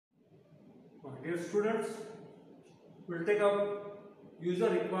Dear students, we'll take up user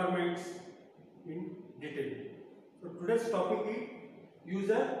requirements in detail. So today's topic is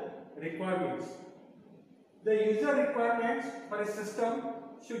user requirements. The user requirements for a system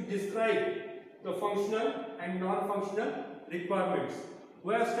should describe the functional and non-functional requirements.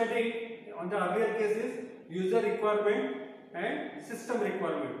 We have studied on the earlier cases user requirement and system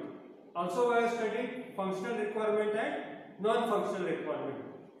requirement. Also we have studied functional requirement and non-functional requirement.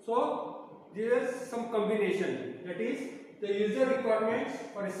 So there is some combination, that is the user requirements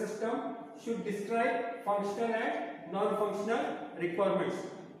for a system should describe functional and non-functional requirements.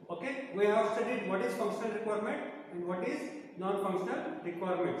 Okay, we have studied what is functional requirement and what is non-functional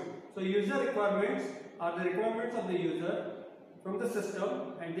requirements. So user requirements are the requirements of the user from the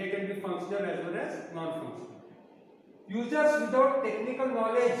system, and they can be functional as well as non-functional. Users without technical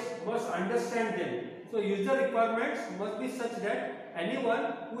knowledge must understand them. So user requirements must be such that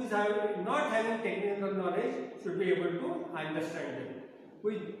anyone who is not having technical knowledge should be able to understand them.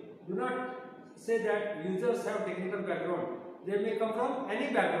 We do not say that users have technical background. They may come from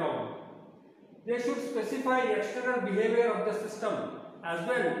any background. They should specify external behavior of the system as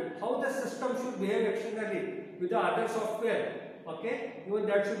well, how the system should behave externally with the other software. Okay, even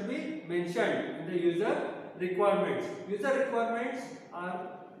that should be mentioned in the user requirements. User requirements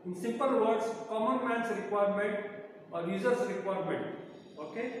are, in simple words, common man's requirement or user's requirement.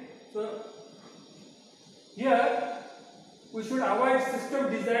 Okay, so here we should avoid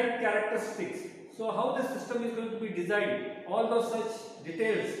system design characteristics. So how the system is going to be designed, all those such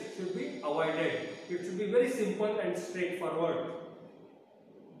details should be avoided. It should be very simple and straightforward.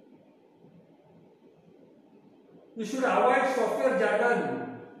 You should avoid software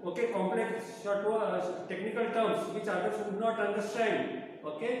jargon, okay, complex technical terms which others would not understand,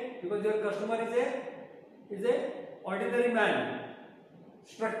 okay, because your customer is a ordinary man.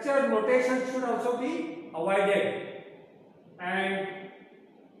 Structured notation should also be avoided, and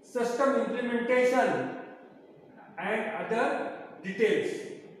system implementation and other details.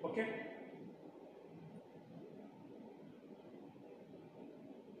 Okay.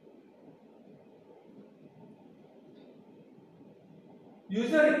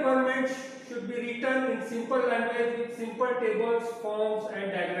 User requirements should be written in simple language with simple tables, forms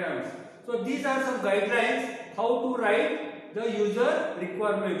and diagrams. So these are some guidelines how to write the user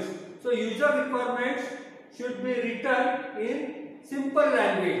requirements. So user requirements should be written in simple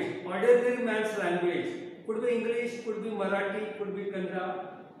language, ordinary man's language. Could be English, could be Marathi, could be Kannada,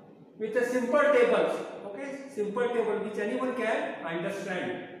 with a simple tables. Okay, simple table which anyone can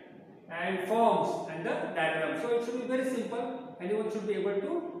understand, and forms and the diagram. So it should be very simple. Anyone should be able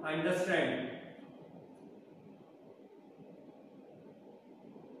to understand.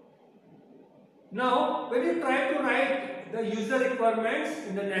 Now, when you try to write the user requirements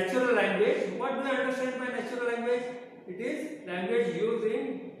in the natural language, what do you understand by natural language? It is language used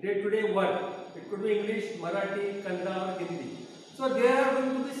in day-to-day work. It could be English, Marathi, Kannada or Hindi. So there are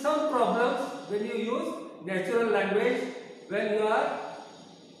going to be some problems when you use natural language, when you are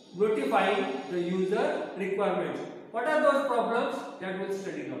notifying the user requirements. What are those problems that we will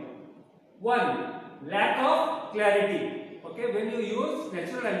study now? One, lack of clarity. Okay, when you use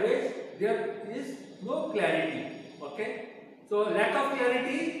natural language, there is no clarity. Okay, so lack of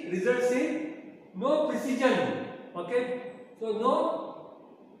clarity results in no precision. Okay, so no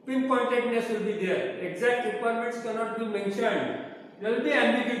pinpointedness will be there. Exact requirements cannot be mentioned. There will be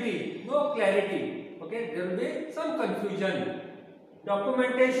ambiguity, no clarity. Okay, there will be some confusion.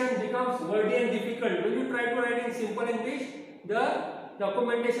 Documentation becomes wordy and difficult. When you try to write in simple English, the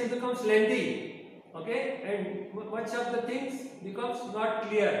documentation becomes lengthy. Okay, and much of the things becomes not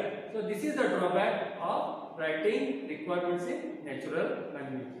clear. So this is the drawback of writing requirements in natural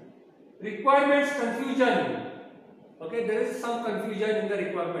language. Requirements confusion. Okay, there is some confusion in the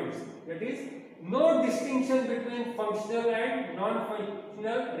requirements. That is, no distinction between functional and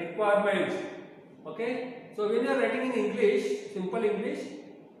non-functional requirements. Okay. So when you are writing in English, simple English,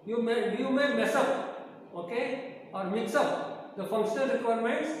 you may mess up, okay, or mix up the functional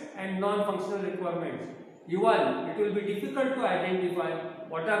requirements and non-functional requirements. Even it will be difficult to identify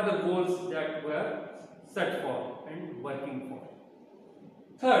what are the goals that were set for and working for.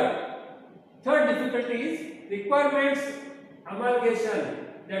 Third difficulty is requirements amalgamation.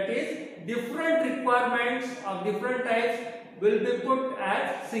 That is, different requirements of different types will be put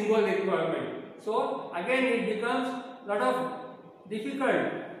as single requirement. So again it becomes lot of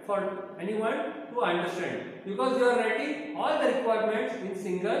difficult for anyone to understand, because you are writing all the requirements in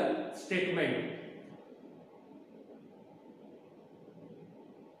single statement.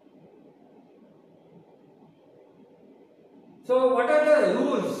 So what are the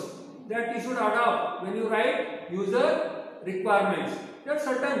rules that you should adopt when you write user requirements. There are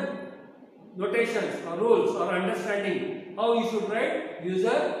certain notations or rules or understanding how you should write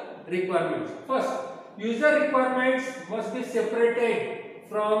user requirements. First, user requirements must be separated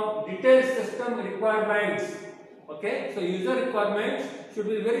from detailed system requirements. Okay, so user requirements should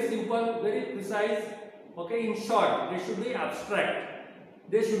be very simple, very precise. Okay, in short, they should be abstract.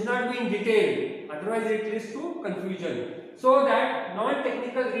 They should not be in detail, otherwise it leads to confusion. So that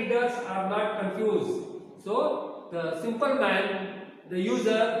non-technical readers are not confused. So the simple man, the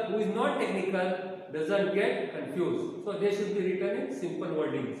user who is not technical, doesn't get confused. So they should be written in simple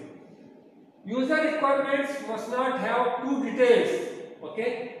wordings. User requirements must not have too details.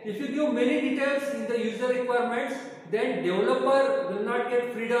 Okay, if you give many details in the user requirements, then developer will not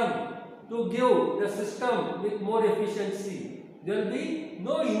get freedom to give the system with more efficiency. There will be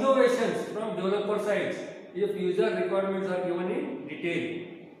no innovations from developer sides if user requirements are given in detail.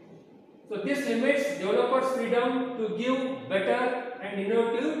 So this limits developers' freedom to give better and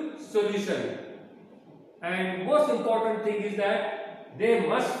innovative solution. And most important thing is that they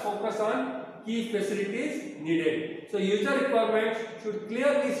must focus on key facilities needed. So user requirements should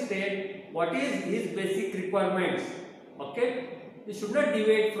clearly state what is his basic requirements. Okay, it should not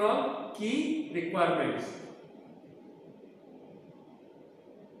deviate from key requirements.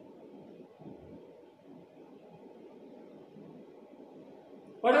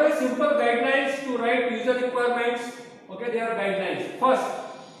 What are the simple guidelines to write user requirements? Okay, there are guidelines. First,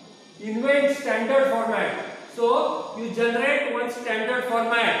 invent standard format. So you generate one standard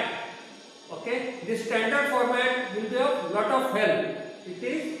format. Okay, this standard format will be of lot of help. It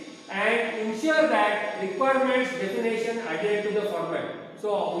is, and ensure that requirements definition added to the format.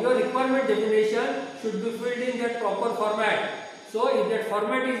 So your requirement definition should be filled in that proper format. So if that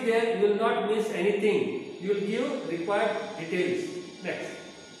format is there, you will not miss anything. You will give required details. Next,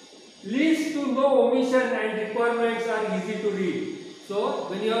 leads to no omission and requirements are easy to read. So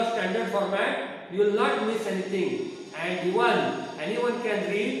when you have standard format, you will not miss anything, and anyone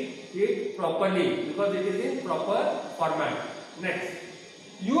can read it properly because it is in proper format. Next,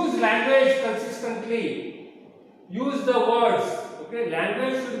 use language consistently. Use the words. Okay,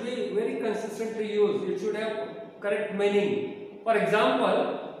 language should be very consistently used. It should have correct meaning. For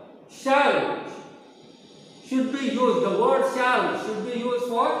example, shall should be used. The word shall should be used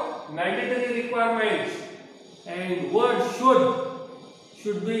for mandatory requirements, and word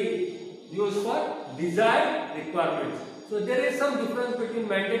should be used for desired requirements. So there is some difference between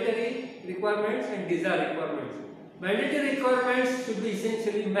mandatory requirements and desired requirements. Mandatory requirements should be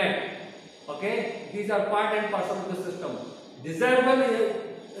essentially met. Okay, these are part and parcel of the system. Desirable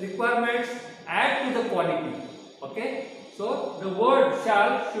requirements add to the quality. Okay, so the word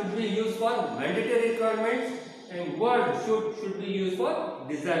shall should be used for mandatory requirements, and word should be used for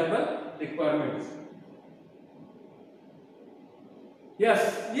desirable requirements.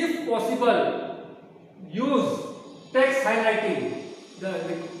 Yes, if possible, use text highlighting. The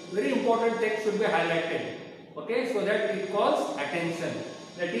very important text should be highlighted. Okay, so that it calls attention.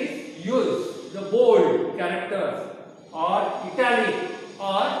 That is, use the bold characters or italic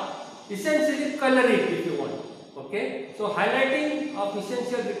or essentially color it if you want. Okay, so highlighting of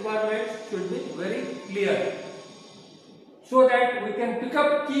essential requirements should be very clear, so that we can pick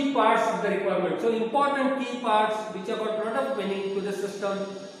up key parts of the requirement. So important key parts which have got lot of meaning to the system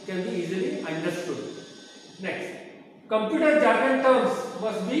can be easily understood. Next, computer jargon terms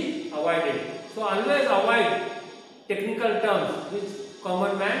must be avoided. So always avoid technical terms which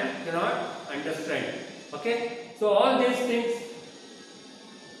common man cannot understand. Okay, so all these things.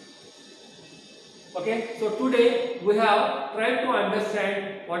 Okay, so today we have tried to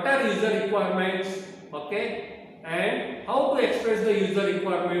understand what are user requirements. Okay, and how to express the user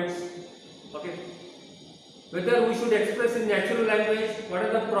requirements. Okay, whether we should express in natural language, what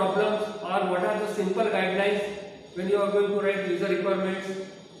are the problems, or what are the simple guidelines when you are going to write user requirements.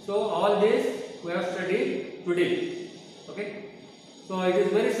 So all this we have studied today. Okay, so it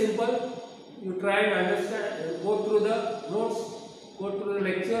is very simple. You try and understand, go through the notes, go through the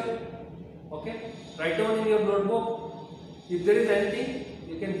lecture. Okay, write down in your notebook. If there is anything,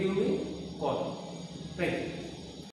 you can give me a call. Thank you.